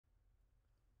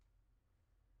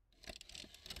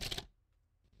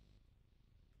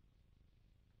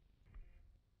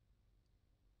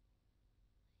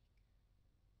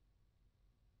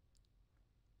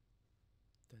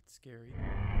That's scary.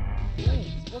 Oh,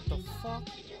 what the fuck?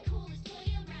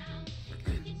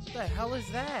 What the hell is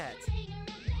that?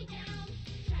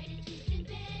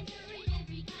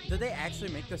 Did they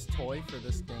actually make this toy for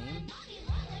this game?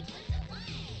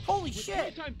 Holy With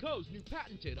shit! Playtime Co.'s new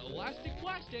patented elastic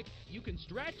plastic, you can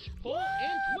stretch, pull,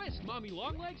 and twist Mommy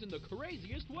Longlegs in the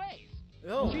craziest ways.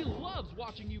 Ew. She loves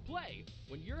watching you play.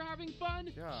 When you're having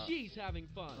fun, Yeah. she's having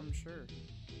fun. I'm sure.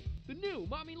 The new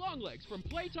Mommy Longlegs from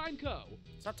Playtime Co.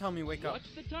 Stop telling me wake up.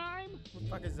 What's the time? What the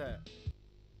fuck is that?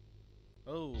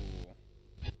 Oh.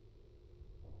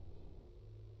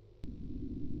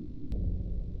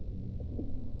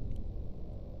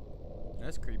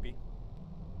 That's creepy.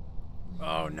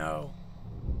 Oh no.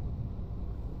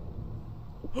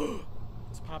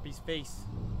 It's Poppy's face.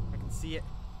 I can see it.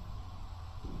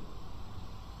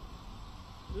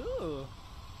 Ooh.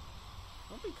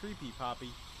 Don't be creepy, Poppy.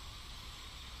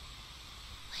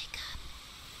 Wake up.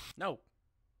 No.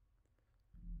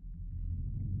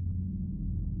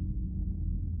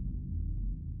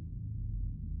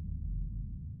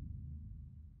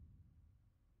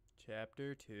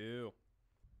 Chapter 2.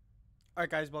 Alright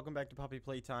guys, welcome back to Poppy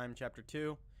Playtime, Chapter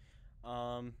 2.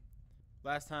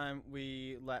 Last time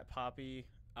we let Poppy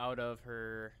out of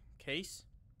her case,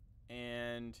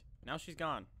 and now she's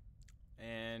gone.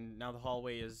 And now the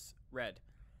hallway is red.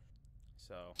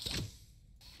 So,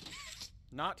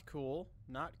 not cool.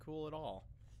 Not cool at all.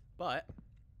 But,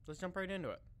 let's jump right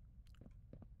into it.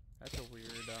 That's a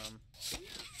weird, I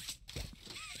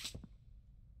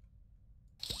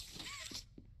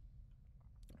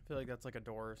feel like that's like a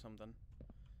door or something.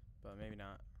 But maybe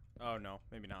not. Oh no,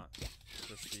 maybe not. It's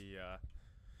just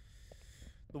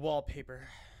the wallpaper.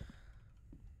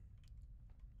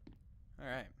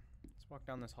 Alright. Let's walk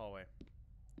down this hallway.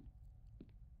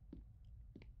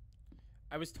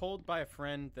 I was told by a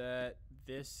friend that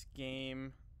this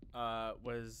game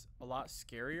was a lot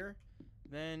scarier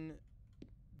than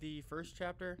the first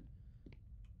chapter.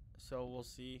 So we'll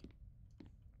see.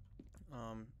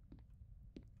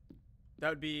 That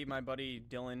would be my buddy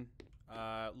Dylan,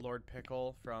 Lord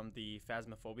Pickle from the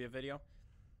Phasmophobia video.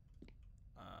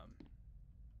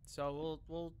 So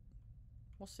we'll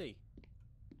see.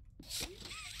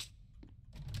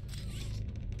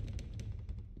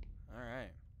 All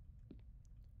right.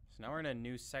 So now we're in a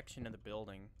new section of the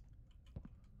building.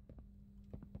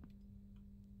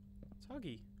 It's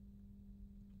Huggy.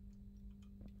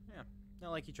 Yeah,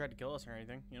 not like he tried to kill us or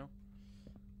anything, you know.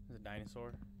 There's a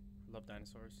dinosaur. I love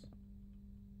dinosaurs.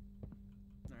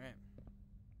 Alright.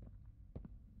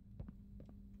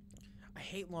 I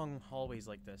hate long hallways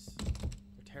like this.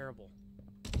 They're terrible.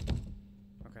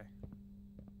 Okay.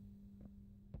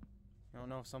 I don't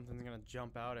know if something's gonna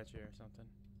jump out at you or something.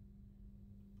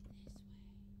 This way.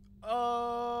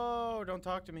 Oh, don't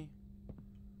talk to me.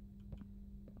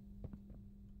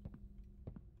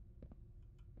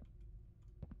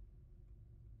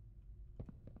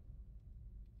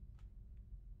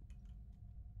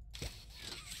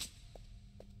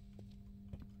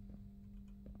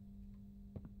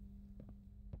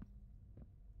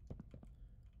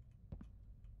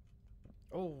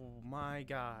 Oh my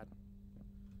god.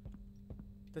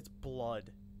 That's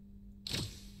blood.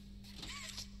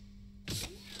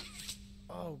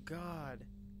 Oh god.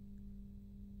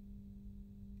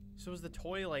 So is the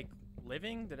toy like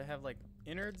living? Did it have like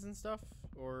innards and stuff?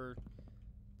 Or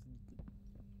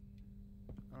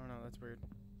I don't know, that's weird.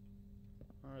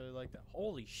 I don't really like that.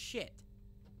 Holy shit.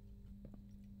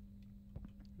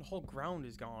 The whole ground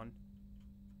is gone.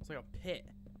 It's like a pit.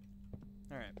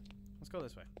 Alright, let's go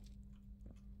this way.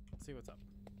 Let's see what's up.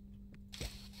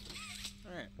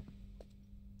 Alright.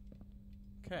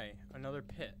 Okay, another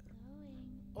pit.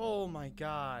 Going. Oh my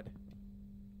god.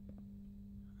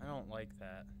 I don't like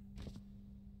that.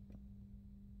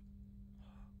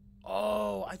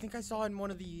 Oh, I think I saw in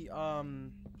one of the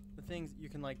things you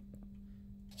can like.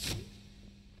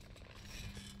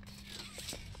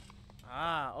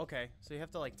 Ah, okay. So you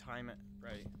have to like time it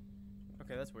right.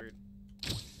 Okay, that's weird.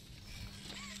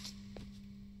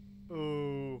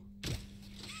 Oh.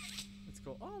 Let's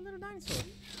go. Oh, little dinosaur.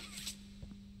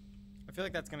 I feel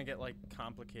like that's gonna get like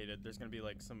complicated. There's gonna be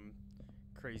like some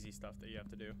crazy stuff that you have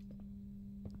to do.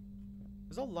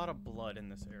 There's a lot of blood in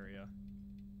this area.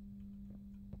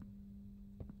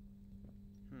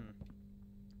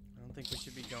 I don't think we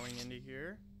should be going into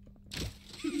here.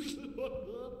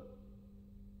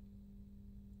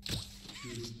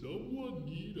 Does someone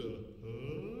need a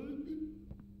hug?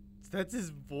 That's his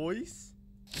voice?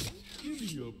 Give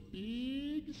me a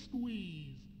big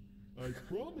squeeze. I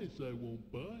promise I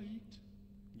won't bite.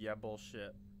 Yeah,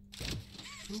 bullshit.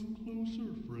 Come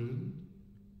closer, friend.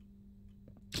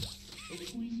 I'll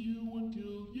squeeze you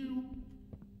until you...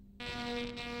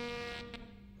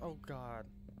 Oh God.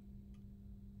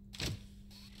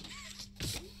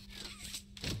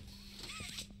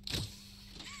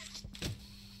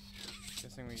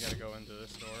 Guessing we gotta go into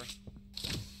this door.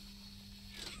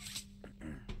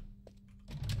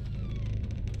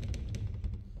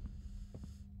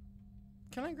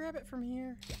 Can I grab it from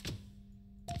here?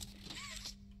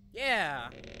 Yeah!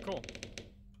 Cool.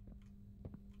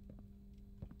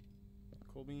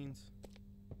 Cool beans.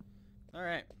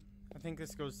 Alright. I think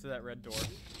this goes to that red door.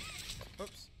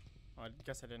 Oops. Oh, I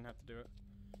guess I didn't have to do it.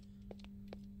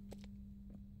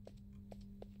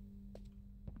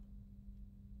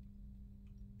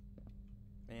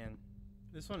 Man,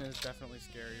 this one is definitely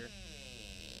scarier.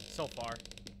 So far.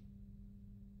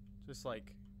 Just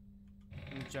like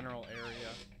in the general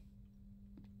area.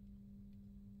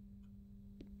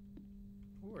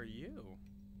 Who are you?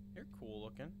 You're cool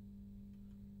looking.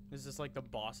 Is this like the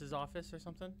boss's office or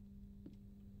something?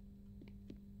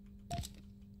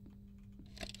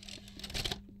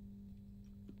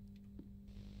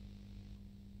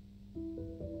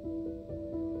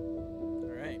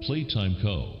 Alright. Playtime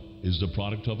Co. is the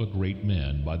product of a great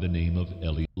man by the name of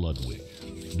Elliot Ludwig.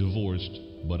 Divorced,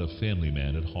 but a family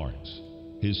man at heart.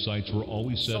 His sights were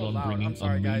always set So on loud. bringing I'm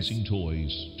sorry, amazing guys.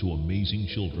 toys to amazing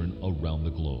children around the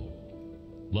globe.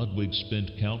 Ludwig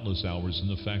spent countless hours in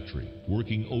the factory,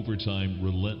 working overtime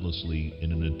relentlessly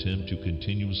in an attempt to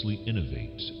continuously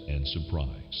innovate and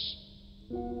surprise.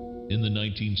 In the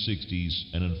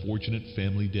 1960s, an unfortunate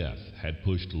family death had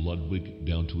pushed Ludwig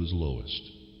down to his lowest.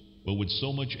 But with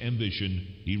so much ambition,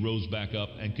 he rose back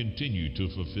up and continued to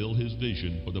fulfill his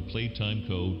vision for the Playtime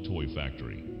Co. toy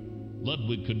factory.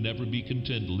 Ludwig could never be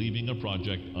content leaving a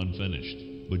project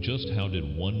unfinished. But just how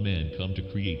did one man come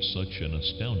to create such an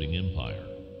astounding empire?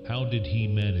 How did he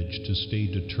manage to stay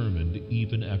determined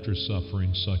even after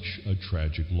suffering such a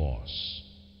tragic loss?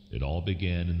 It all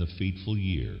began in the fateful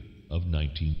year of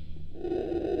 19...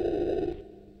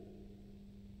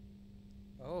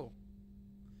 Oh.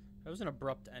 That was an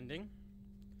abrupt ending.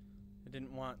 I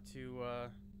didn't want to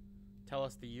tell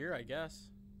us the year, I guess.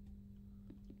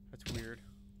 That's weird.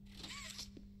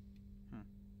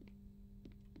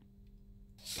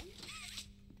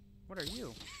 What are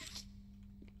you?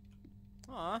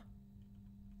 Aw.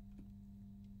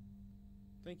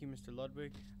 Thank you, Mr.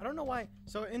 Ludwig. I don't know why.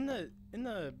 So in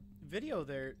the video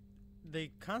there,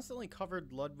 they constantly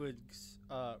covered Ludwig's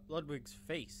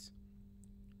face,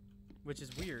 which is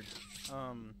weird.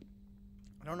 I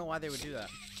don't know why they would do that.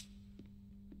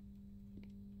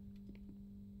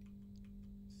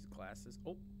 This is glasses.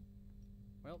 Oh.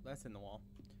 Well, that's in the wall.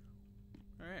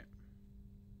 All right.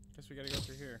 Guess we gotta go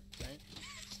through here, right?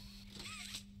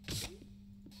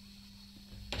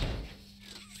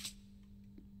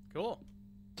 Cool.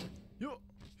 Yo,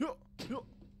 yo, yo.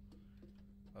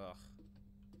 Ugh.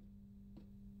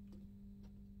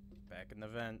 Back in the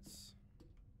vents.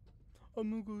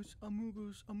 Amugus,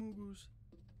 amugus, amugus.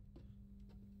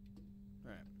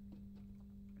 Alright.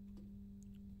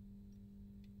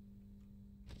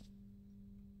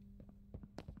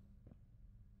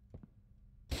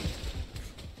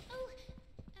 Oh,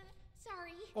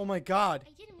 sorry. Oh my God.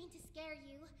 I didn't mean to scare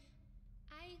you.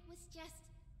 I was just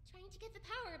trying to get the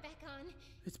power back on.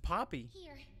 It's Poppy.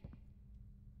 Here.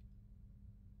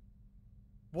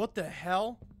 What the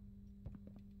hell?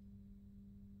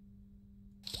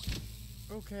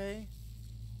 Okay.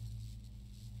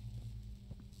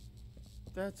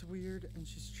 That's weird, and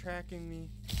she's tracking me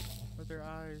with her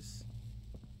eyes.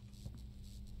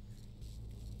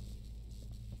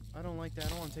 I don't like that. I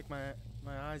don't want to take my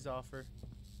eyes off her.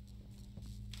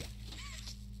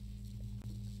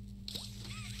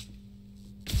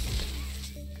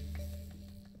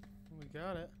 We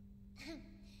got it.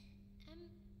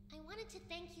 I wanted to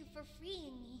thank you for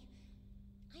freeing me.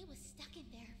 I was stuck in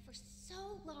there for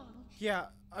so long. Yeah,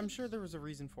 I'm sure there was a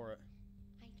reason for it.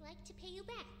 I'd like to pay you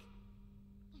back.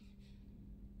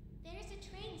 There's a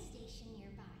train station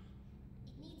nearby.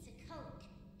 It needs a code,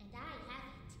 and I have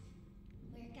it.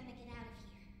 We're gonna get out of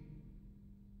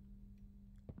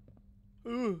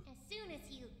here. Ooh. As soon as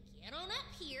you get on up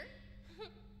here.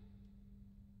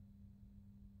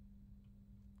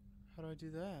 How do I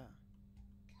do that?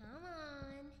 Come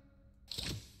on.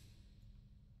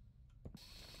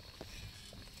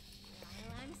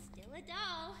 While I'm still a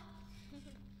doll.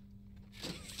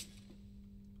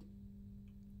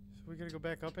 So we gotta go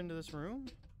back up into this room?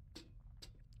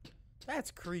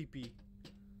 That's creepy.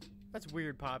 That's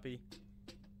weird, Poppy.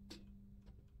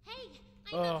 Hey,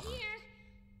 I'm up Ugh. here.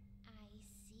 I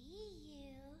see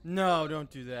you. No, don't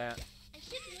do that. I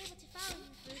should be able to follow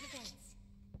you through the vents.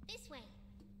 This way.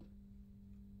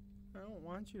 don't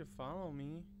want you to follow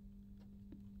me.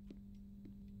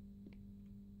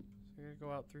 So I gotta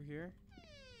go out through here.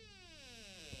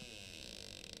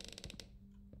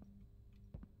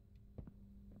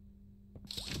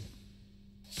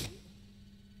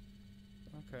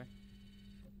 Okay.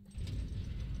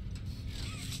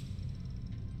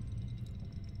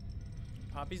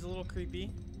 Poppy's a little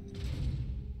creepy.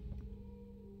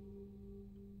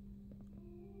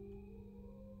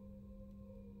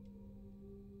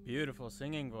 Beautiful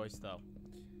singing voice, though.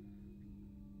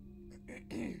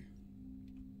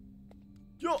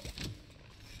 Yo!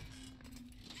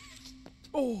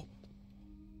 Oh!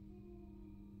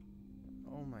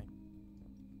 Oh my.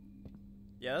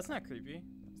 Yeah, that's not creepy.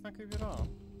 That's not creepy at all.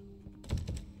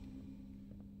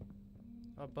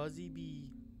 A buzzy bee.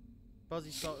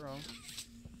 Buzzy spelled wrong.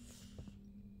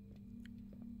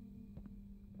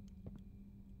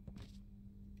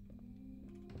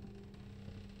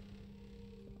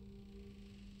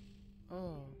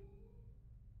 Oh.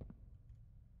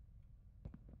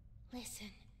 Listen,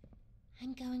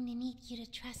 I'm going to need you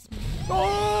to trust me.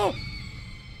 Oh!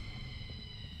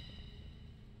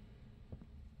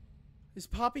 Is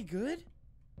Poppy good?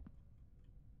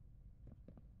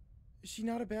 Is she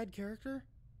not a bad character?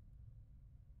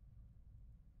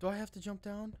 Do I have to jump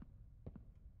down?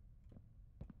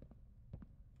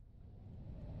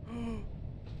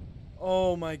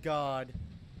 Oh my god.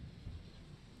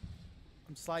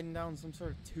 I'm sliding down some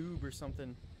sort of tube or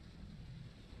something.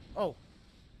 Oh.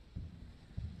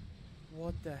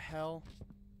 What the hell?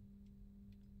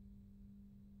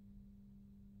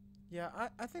 Yeah,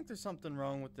 I think there's something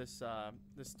wrong with this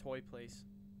this toy place.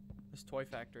 This toy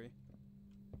factory.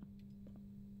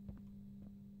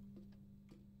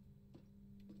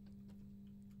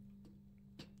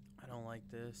 I don't like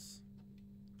this.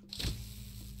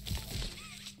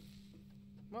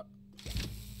 What?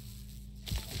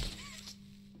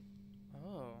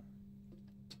 Oh.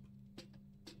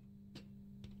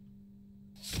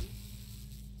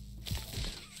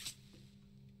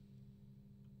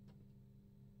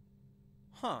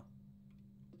 Huh.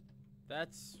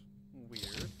 That's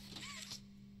weird.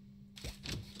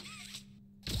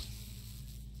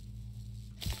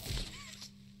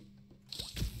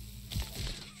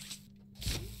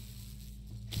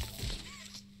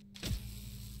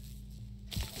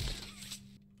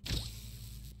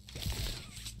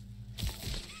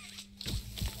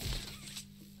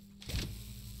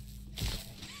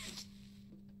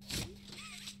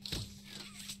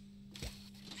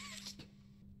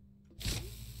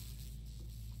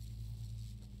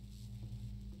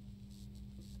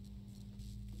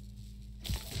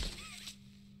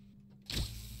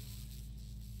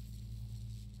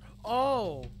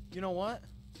 Oh, you know what?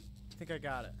 I think I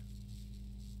got it.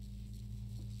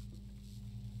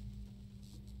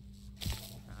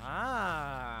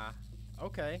 Ah,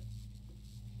 okay.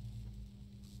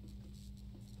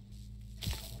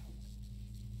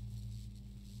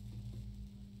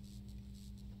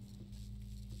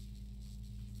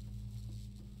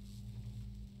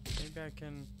 Maybe I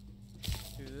can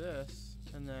do this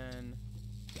and then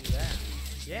do that.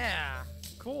 Yeah,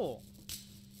 cool.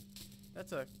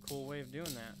 That's a cool way of doing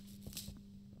that.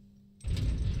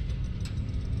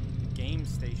 Game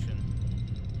station.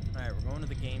 Alright, we're going to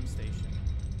the game station.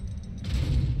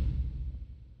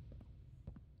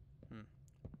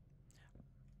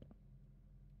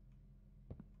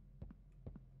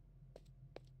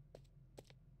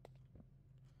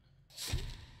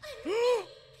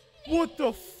 What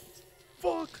the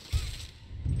fuck?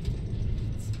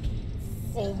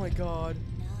 Oh my god.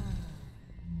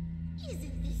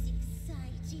 Isn't this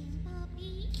exciting,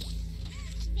 Poppy?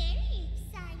 Very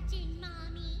exciting,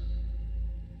 Mommy.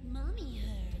 Mommy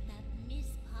heard that Miss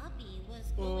Poppy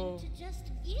was going to just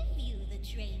give you the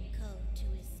train code to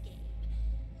escape.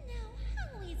 Now,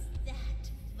 how is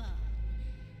that fun?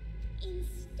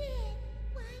 Instead,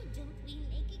 why don't we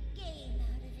make a game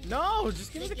out of it? No,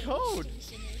 just give me the code. Game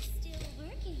station is still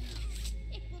working.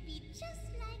 It will be just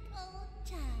like old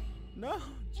times. No,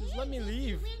 just let me And if leave.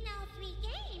 you win all 3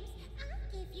 games, I'll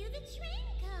give you the train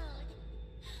code.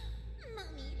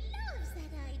 Mommy loves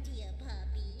that idea,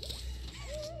 Poppy.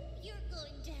 You're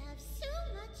going to have so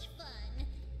much fun.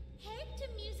 Head to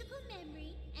musical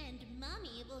memory, and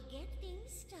Mommy will get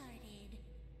things started.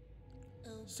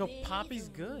 So Obey Poppy's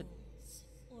the good. rules,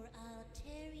 or I'll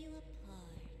tear you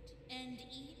apart and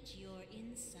eat your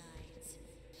insides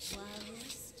while you're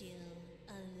still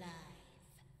alive.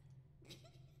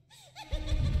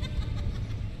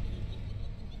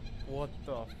 What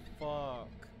the fuck?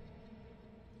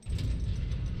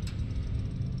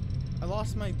 I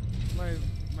lost my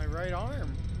right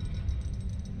arm.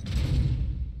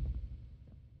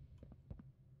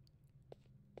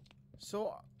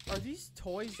 So, are these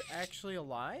toys actually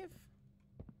alive?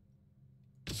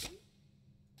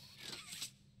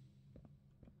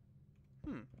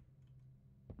 Hmm.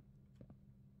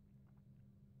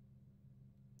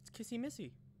 It's Kissy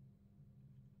Missy.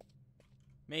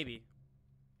 Maybe.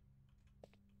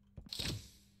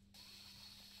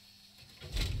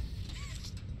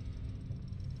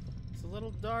 It's a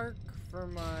little dark for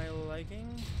my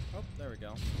liking. Oh, there we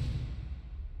go.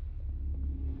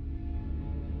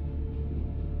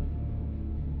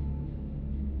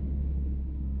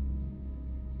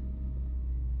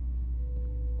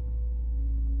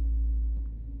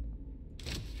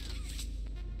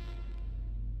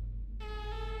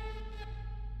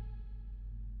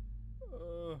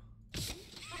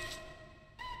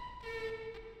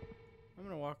 I'm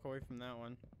gonna walk away from that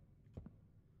one.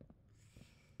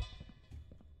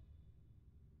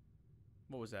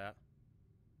 What was that?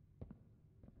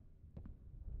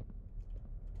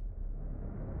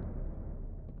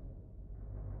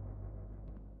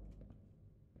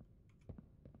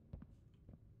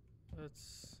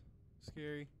 That's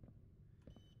scary.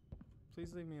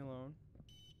 Please leave me alone.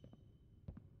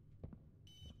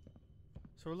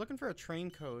 So we're looking for a train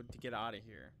code to get out of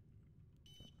here.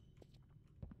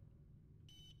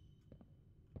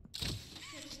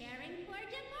 Preparing for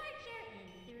departure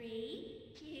in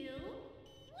 3, 2,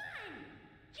 1.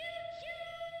 Choo-choo!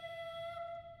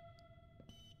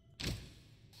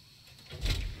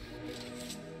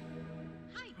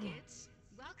 Hi, kids.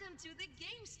 Welcome to the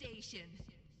game station.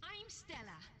 I'm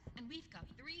Stella, and we've got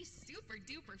 3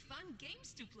 super-duper fun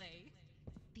games to play.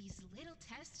 These little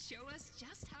tests show us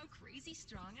just how crazy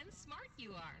strong and smart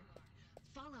you are.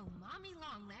 Follow Mommy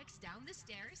Longlegs down the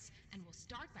stairs, and we'll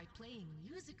start by playing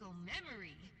Musical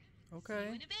Memory. Okay. See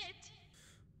you in a bit.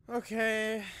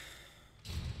 Okay.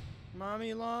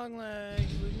 Mommy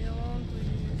Longlegs, leave me alone,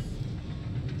 please.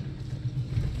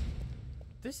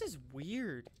 This is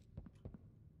weird.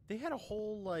 They had a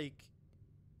whole, like...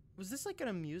 Was this like an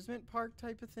amusement park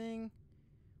type of thing?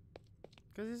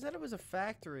 Because they said it was a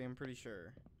factory, I'm pretty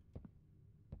sure.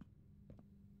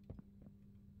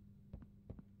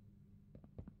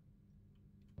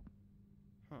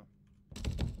 Huh.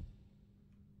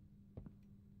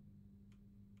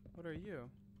 What are you?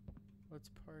 Let's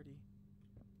party.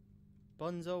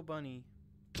 Bunzo Bunny.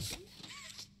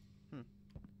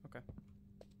 Okay.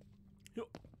 Yo.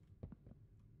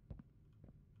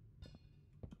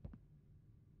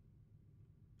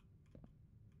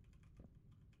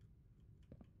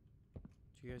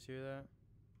 Did you guys hear that?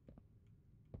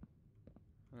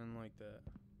 I didn't like that.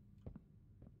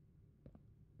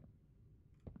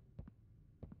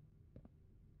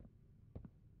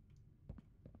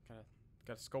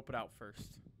 Gotta scope it out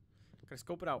first. Gotta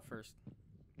scope it out first.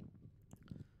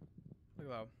 Look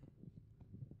at that.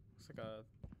 Looks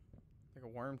like a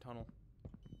worm tunnel.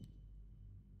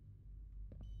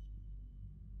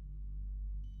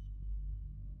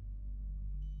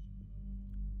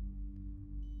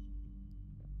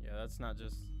 Yeah, that's not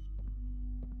just...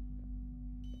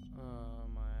 Oh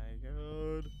my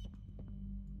god.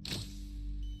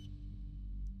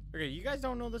 Okay, you guys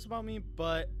don't know this about me,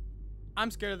 but I'm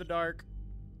scared of the dark.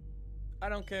 I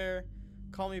don't care.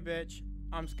 Call me bitch.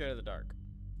 I'm scared of the dark.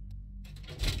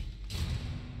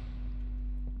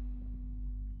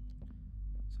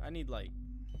 So I need light.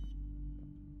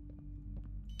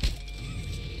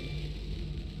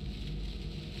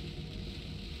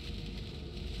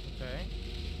 Okay.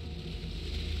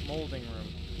 Molding room.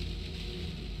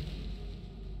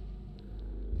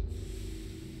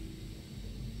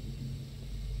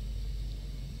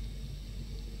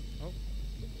 Oh.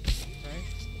 Okay.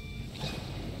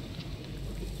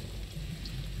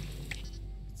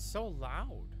 It's so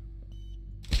loud.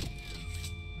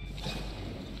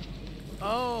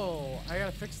 Oh, I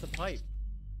gotta fix the pipe.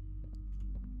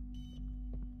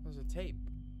 There's a tape.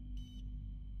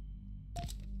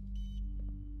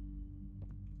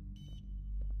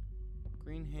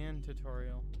 Green hand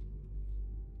tutorial.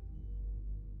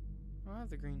 I don't have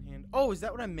the green hand. Oh, is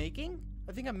that what I'm making?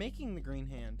 I think I'm making the green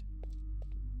hand.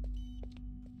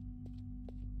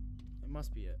 It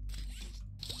must be it.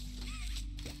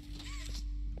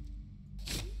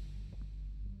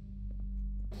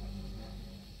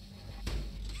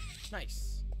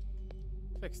 Nice.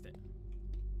 Fixed it.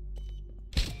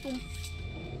 Boom.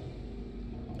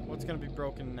 What's gonna be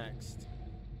broken next?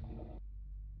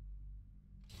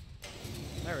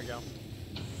 There we go.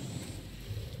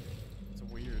 It's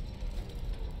weird.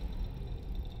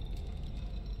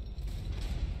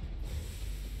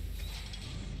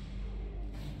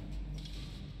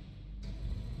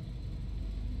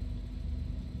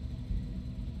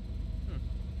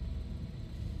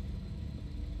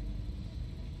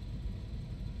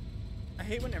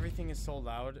 hate when everything is so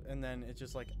loud and then it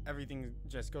just like everything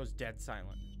just goes dead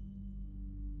silent.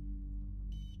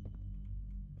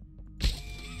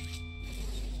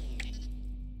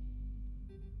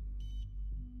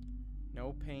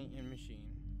 No paint in machine.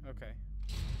 Okay.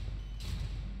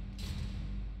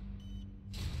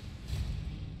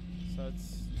 So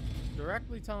it's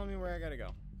directly telling me where I gotta go.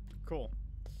 Cool.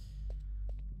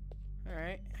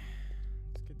 Alright.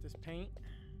 Let's get this paint.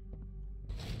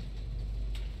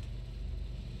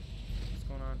 What's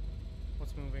going on?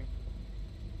 What's moving?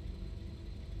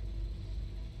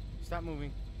 Stop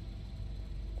moving.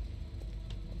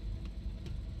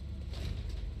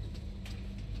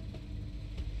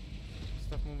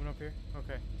 Stuff moving up here?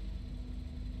 Okay.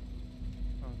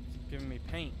 Oh, it's giving me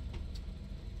paint.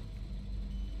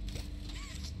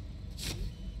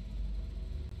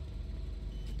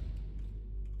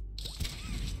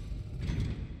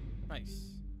 Nice.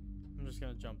 I'm just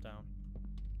gonna jump down.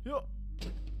 Yo.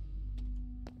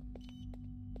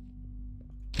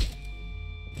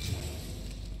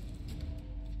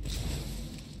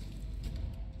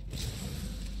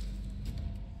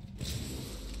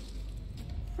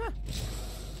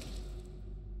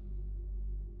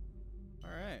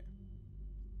 Alright.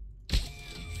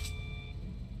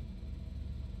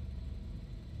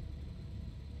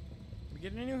 We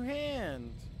get a new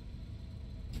hand.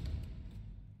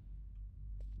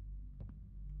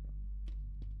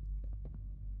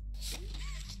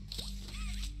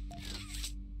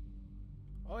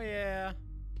 Oh yeah.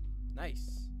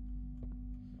 Nice.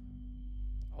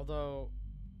 Although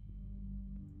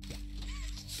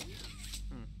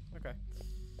okay.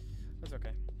 That's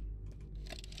okay.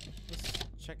 Let's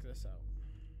check this out.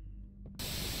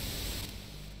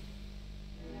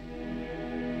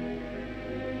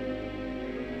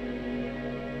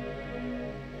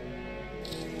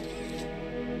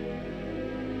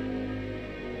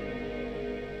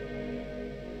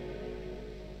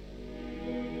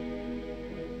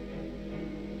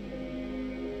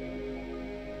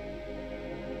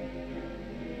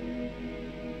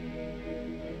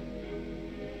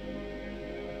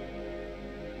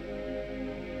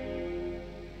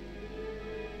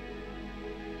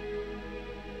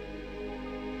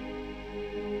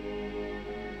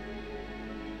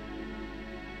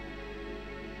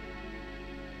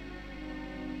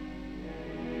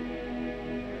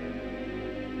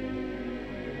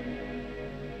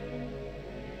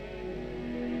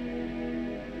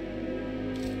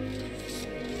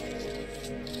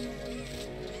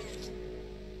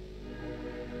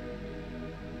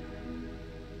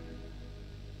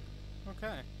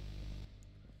 Okay.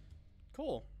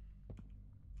 Cool.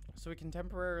 So we can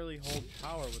temporarily hold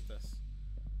power with this.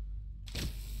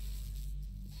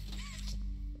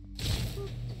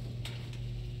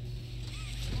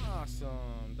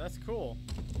 Awesome. That's cool.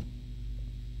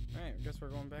 Alright, I guess we're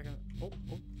going back in.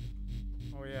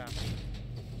 Oh yeah.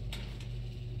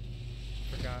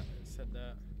 Forgot it said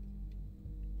that.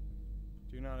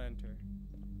 Do not enter.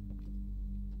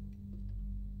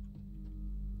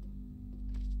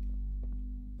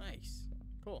 Nice.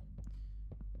 Cool.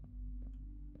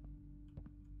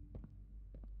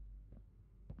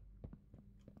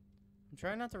 I'm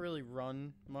trying not to really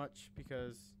run much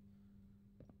because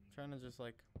I'm trying to just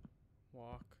like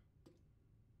walk.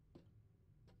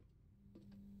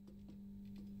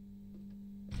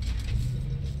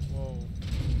 Whoa.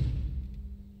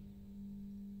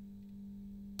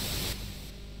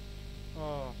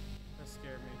 Oh, that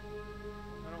scared me.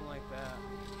 I don't like that.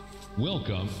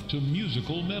 Welcome to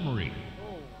musical memory.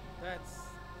 Oh, that's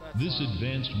This loud.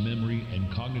 advanced memory and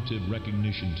cognitive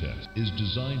recognition test is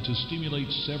designed to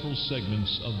stimulate several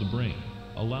segments of the brain,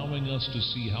 allowing us to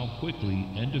see how quickly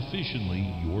and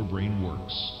efficiently your brain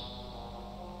works.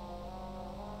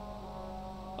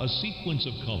 A sequence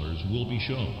of colors will be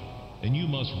shown, and you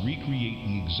must recreate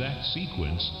the exact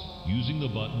sequence using the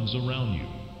buttons around you.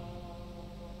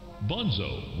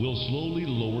 Bunzo will slowly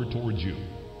lower towards you.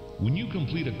 When you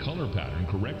complete a color pattern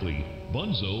correctly,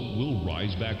 Bunzo will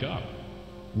rise back up.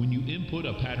 When you input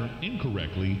a pattern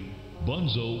incorrectly,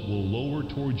 Bunzo will lower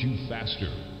towards you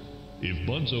faster. If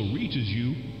Bunzo reaches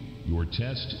you, your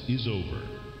test is over.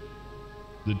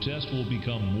 The test will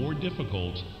become more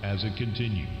difficult as it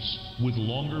continues, with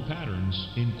longer patterns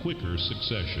in quicker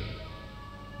succession.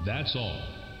 That's all.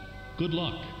 Good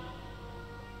luck.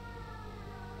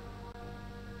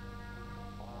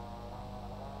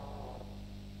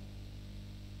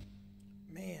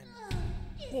 Man.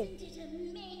 Oh, isn't it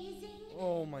amazing?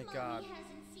 Oh my God. Mommy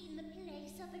hasn't seen the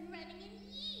place up and running in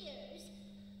years.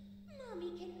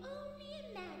 Mommy can only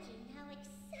imagine how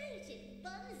excited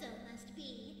Bunzo must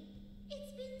be.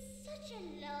 It's been such a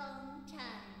long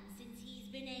time since he's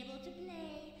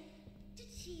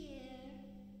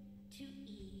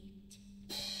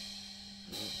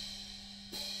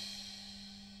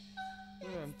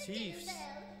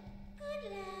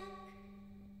Good luck.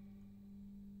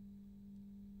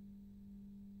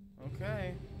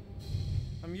 Okay.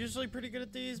 I'm usually pretty good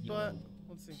at these, but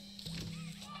let's see.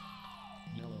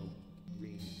 Yellow,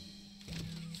 green.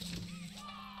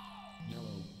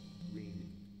 Yellow, green,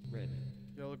 red.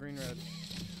 Yellow, green, red.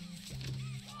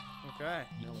 Okay.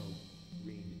 Yellow,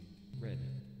 green, red,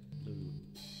 blue.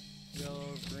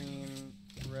 Yellow, green,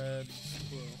 red,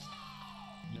 blue.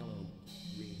 Yellow,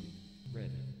 green,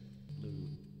 red, blue,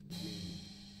 green.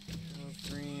 Yellow,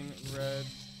 green, red,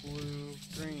 blue,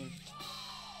 green.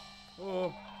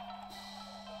 Oh.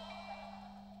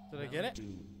 Did I get it?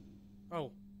 Two.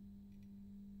 Oh.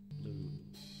 Blue,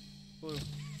 Blue.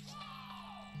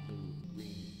 blue,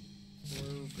 green,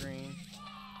 Blue, green.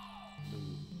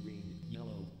 blue, green,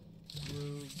 yellow,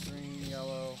 Blue, green,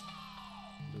 yellow.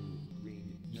 blue,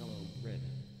 green, yellow, red.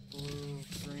 Blue,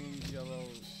 green, yellow,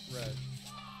 red.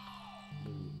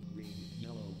 Blue, green,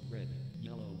 yellow, red,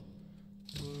 yellow.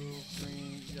 Blue,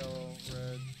 green, yellow,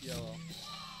 red, yellow.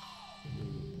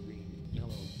 Blue, green,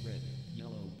 yellow, red,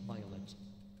 yellow, violet.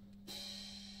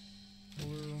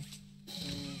 Blue,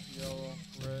 green, yellow,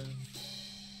 red,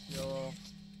 yellow.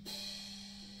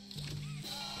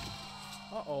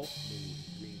 Uh-oh.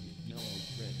 Blue, green, yellow,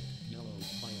 red, yellow,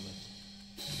 violet.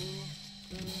 Blue,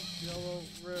 green, yellow,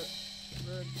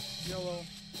 red, yellow,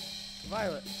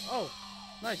 violet. Oh,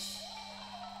 nice.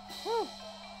 Whew.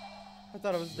 I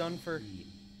thought I was done for... Green.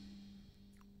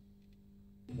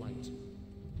 White.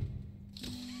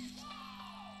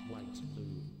 White,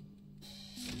 blue.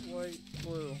 White,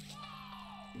 blue.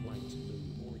 White,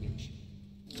 blue, orange.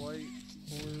 White,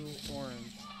 blue,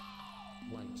 orange.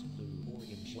 White, blue,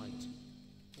 orange, white.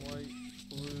 White,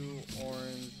 blue,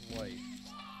 orange, white.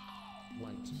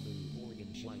 White, blue,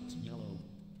 orange, white, yellow.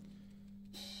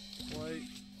 White,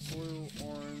 blue,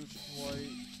 orange,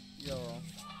 white, yellow.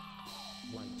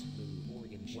 White, blue,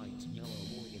 orange, white, yellow,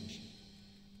 orange.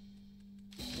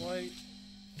 White,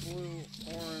 blue,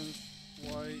 orange,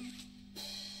 white,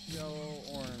 yellow,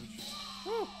 orange.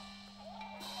 Woo!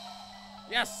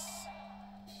 Yes!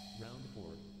 Round 4.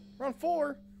 Round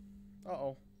 4.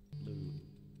 Uh-oh. Blue,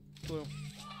 Blue.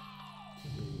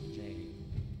 blue, J.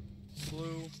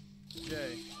 Blue,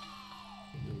 J.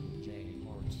 Blue, J,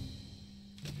 heart.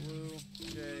 Blue,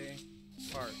 J,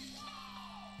 heart.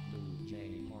 Blue, J,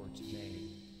 heart, J.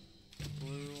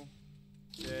 Blue,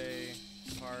 J,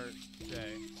 heart, J.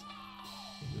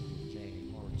 Blue, J,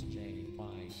 heart, J,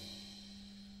 Y.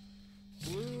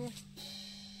 Blue,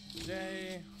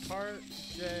 J, heart,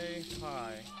 J,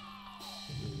 pie.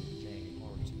 Blue, J,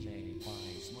 heart, J, Y,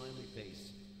 smiley face.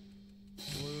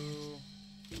 Blue,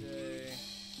 J,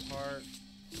 heart,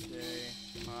 J,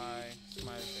 pie,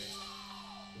 smiley face.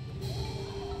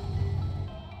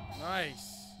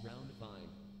 Nice. Round 5.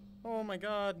 Oh my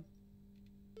god.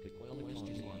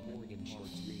 Question mark, orange, heart,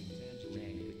 green,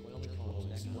 tangerine,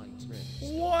 X, white, red.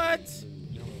 What? Blue,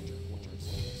 yellow, turquoise,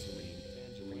 serene,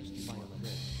 tangerine, violet,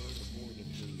 red, purple,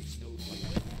 orange, blue, snowflake.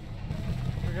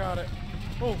 I got it.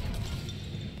 Oh.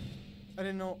 I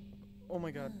didn't know. Oh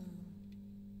my god.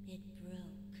 Oh, it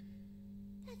broke.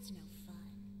 That's no fun.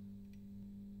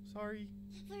 Sorry.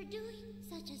 For doing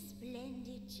such a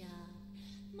splendid job,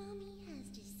 Mommy has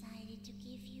decided to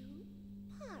give you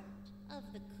part of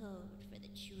the code for the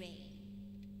train.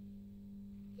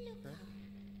 Look Okay.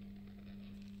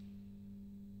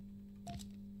 up.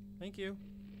 Thank you.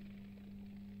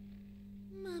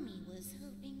 Mommy was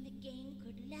hoping the game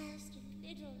could last a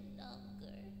little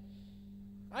longer.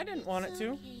 I didn't want it It's to.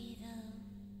 okay,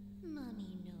 though.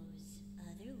 Mommy knows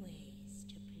other ways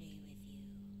to play with you.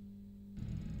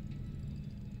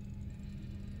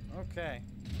 Okay.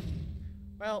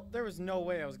 Well, there was no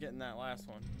way I was getting that last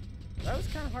one. That was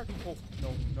kind of hard to pull.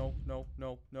 No, no, no,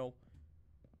 no, no.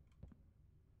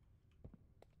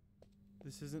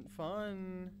 This isn't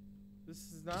fun. This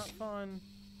is not fun.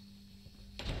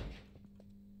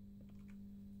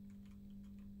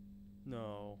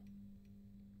 No.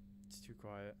 It's too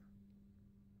quiet.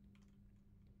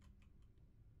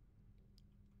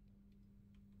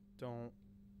 Don't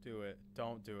do it.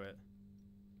 Don't do it.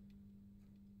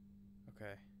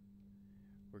 Okay.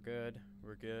 We're good.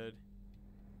 We're good.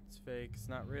 It's fake. It's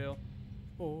not real.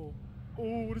 Oh.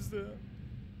 Oh, what is that?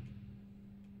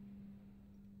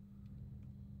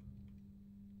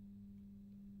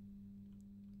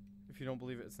 If you don't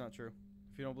believe it, it's not true.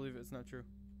 If you don't believe it, it's not true.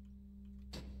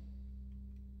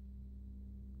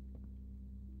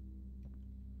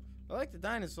 I like the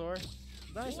dinosaur.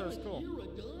 The dinosaur is cool. Hear a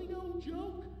dino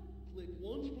joke? Click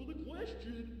once for the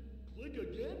question. Click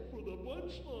again for the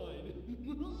punchline.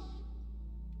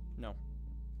 No.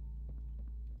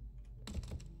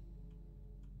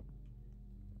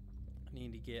 I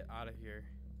need to get out of here.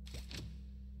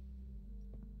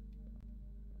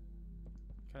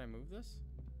 Can I move this?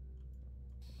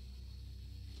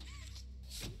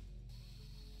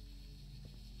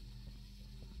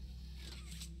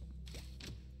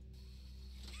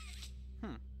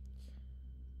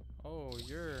 Oh,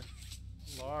 you're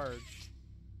large.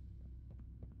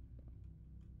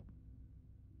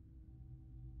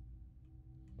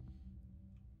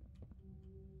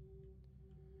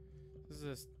 Is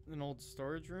this an old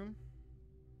storage room?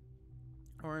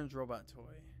 Orange robot toy.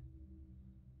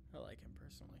 I like him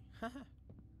personally. Haha.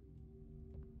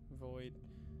 Void.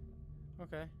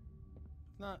 Okay.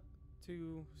 It's not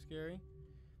too scary.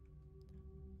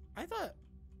 I thought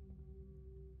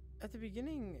at the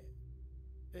beginning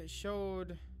it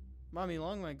showed Mommy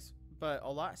Longlegs, but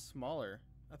a lot smaller.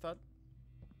 I thought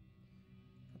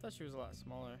she was a lot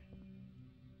smaller.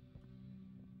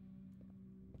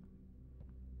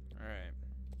 All right.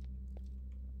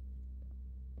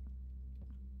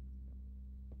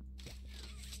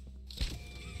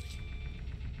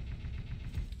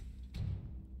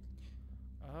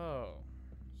 Oh,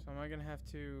 so am I gonna have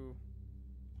to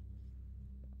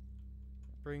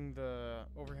bring the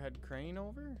overhead crane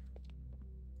over?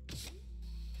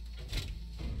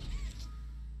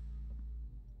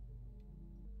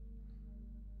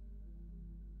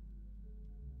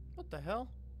 What the hell?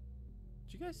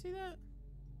 Did you guys see that?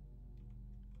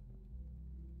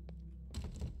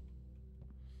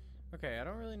 Okay, I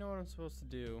don't really know what I'm supposed to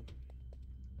do.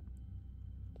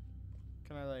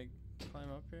 Can I like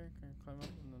climb up here? Can I climb up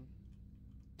and then...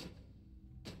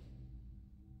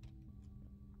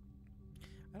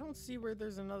 I don't see where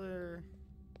there's another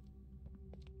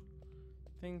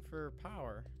thing for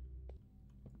power.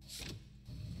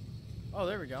 Oh,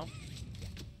 there we go.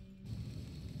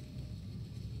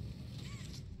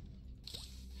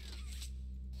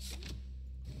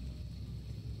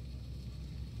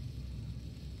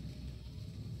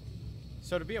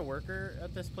 So to be a worker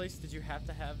at this place, did you have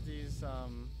to have these,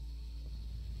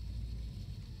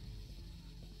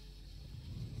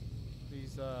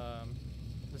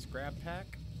 this grab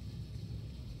pack?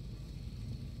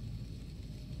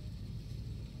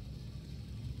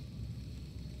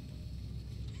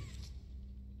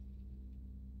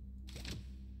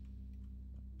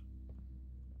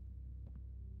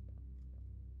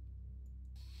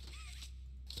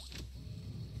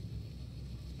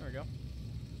 There we go.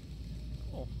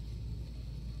 Cool.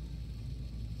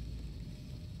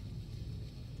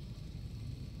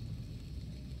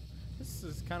 This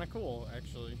is kind of cool,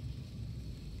 actually.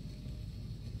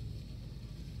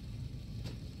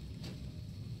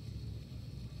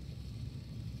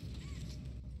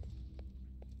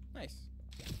 Nice.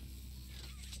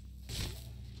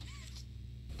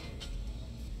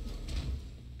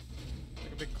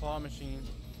 Like a big claw machine.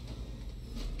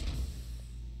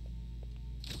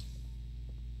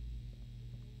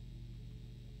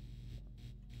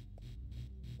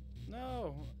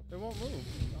 No, it won't move.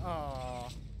 Oh.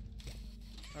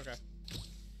 Okay.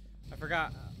 I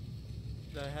forgot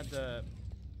that I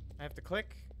have to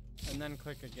click and then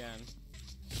click again.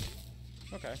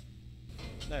 Okay.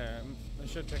 There, I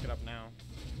should pick it up now.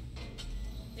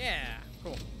 Yeah,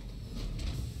 cool.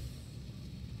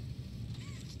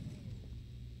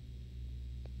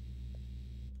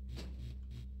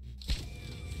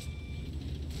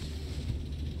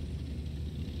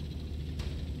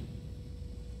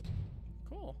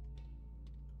 Cool.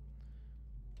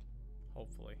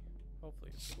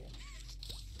 Hopefully it's cool.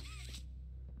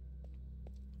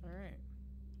 Alright.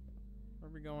 Where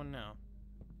are we going now?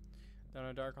 Down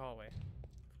a dark hallway, of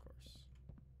course.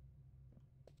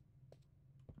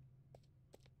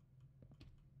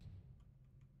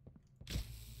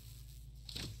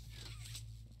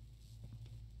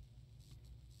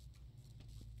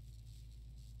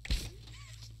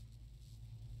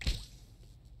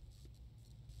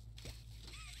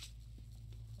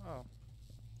 Oh,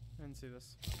 I didn't see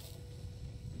this.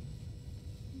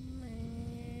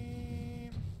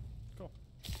 Cool.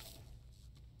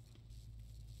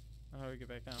 Now how do we get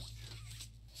back down?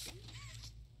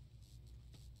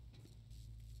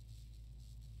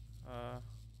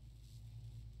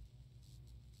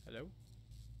 Hello?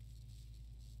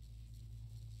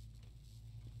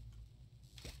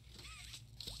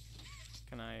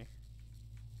 Can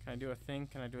I do a thing?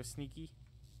 Can I do a sneaky?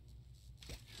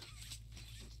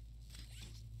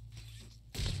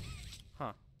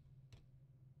 Huh.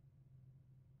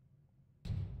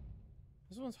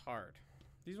 This one's hard.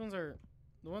 These ones are,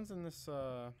 the ones in this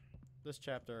this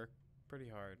chapter are pretty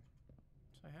hard.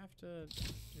 So I have to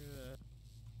do the...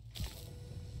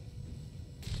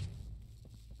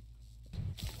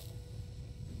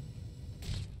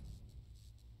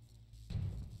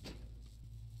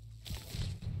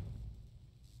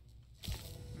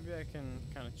 I can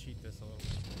kind of cheat this a little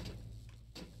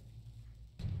bit.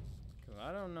 Because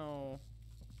I don't know.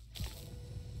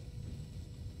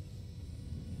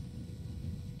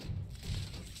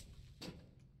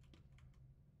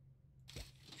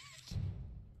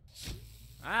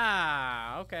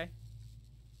 Ah, okay.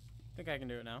 I think I can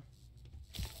do it now.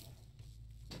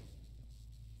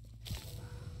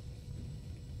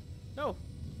 No.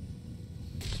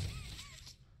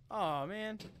 Oh,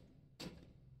 man.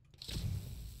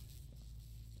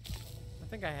 I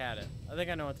think I had it. I think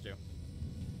I know what to do.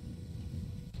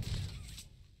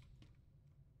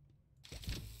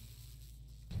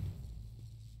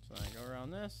 So I go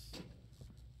around this.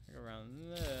 I go around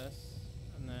this.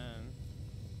 And then...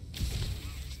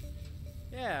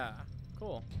 Yeah.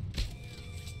 Cool.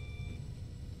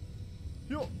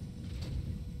 Yo.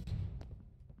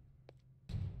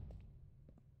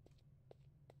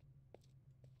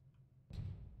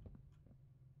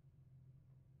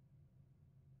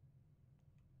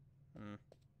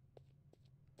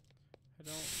 I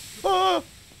don't. Oh!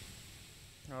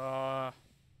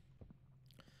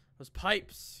 Those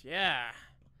pipes, yeah.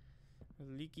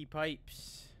 Those leaky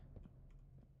pipes.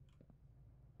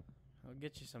 I'll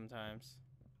get you sometimes.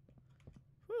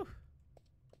 Whew.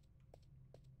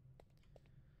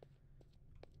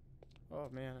 Oh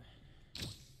man.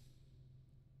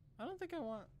 I don't think I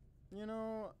want. You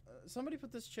know, somebody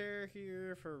put this chair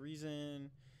here for a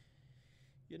reason.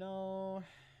 You know,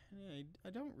 I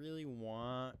don't really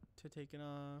want to take it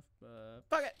off, but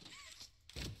fuck it.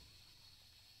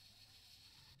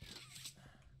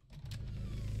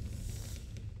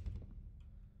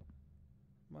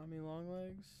 Mommy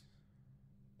Longlegs.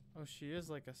 Oh, she is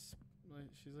like a,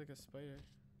 she's like a spider.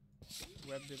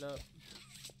 Webbed it up.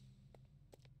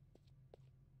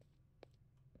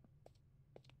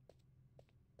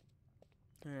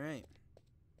 All right.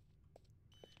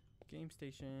 Game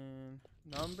station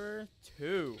number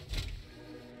 2.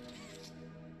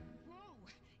 Whoa,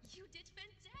 you did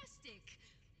fantastic.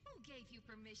 Who gave you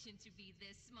permission to be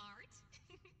this smart?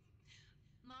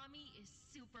 Mommy is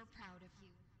super proud of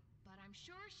you, but I'm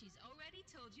sure she's already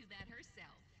told you that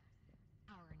herself.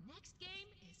 Our next game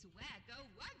is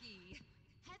Whack-A-Wuggy.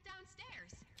 Head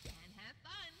downstairs and have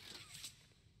fun.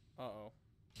 Uh-oh.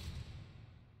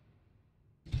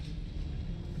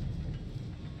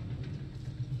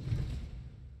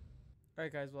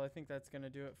 Alright guys, well I think that's going to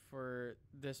do it for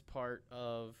this part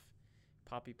of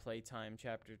Poppy Playtime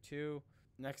Chapter 2.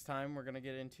 Next time we're going to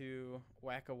get into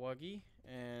Whack-A-Wuggy,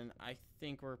 and I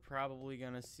think we're probably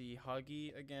going to see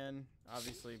Huggy again,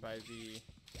 obviously by the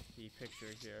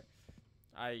picture here.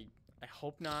 I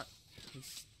hope not.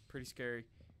 He's pretty scary.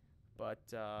 But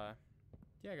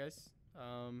yeah guys,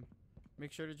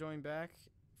 make sure to join back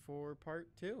for part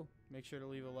 2. Make sure to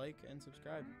leave a like and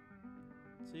subscribe.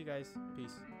 See you guys.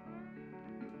 Peace.